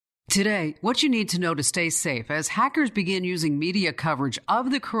Today, what you need to know to stay safe as hackers begin using media coverage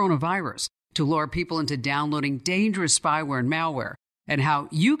of the coronavirus to lure people into downloading dangerous spyware and malware, and how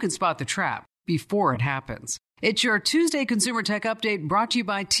you can spot the trap before it happens. It's your Tuesday Consumer Tech Update brought to you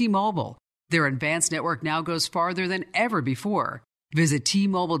by T-Mobile. Their advanced network now goes farther than ever before. Visit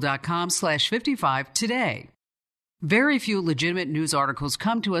T-Mobile.com/55 today. Very few legitimate news articles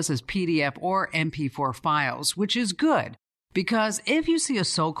come to us as PDF or MP4 files, which is good. Because if you see a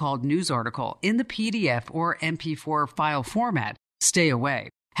so-called news article in the PDF or MP4 file format, stay away.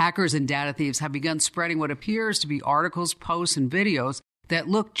 Hackers and data thieves have begun spreading what appears to be articles, posts, and videos that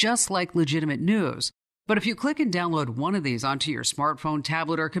look just like legitimate news. But if you click and download one of these onto your smartphone,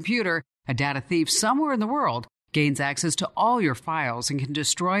 tablet, or computer, a data thief somewhere in the world gains access to all your files and can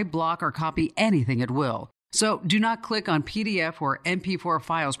destroy, block, or copy anything at will. So do not click on PDF or MP4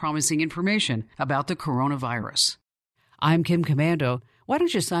 files promising information about the coronavirus. I'm Kim Commando. Why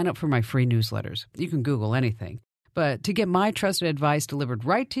don't you sign up for my free newsletters? You can Google anything. But to get my trusted advice delivered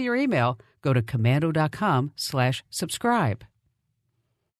right to your email, go to commando.com/subscribe.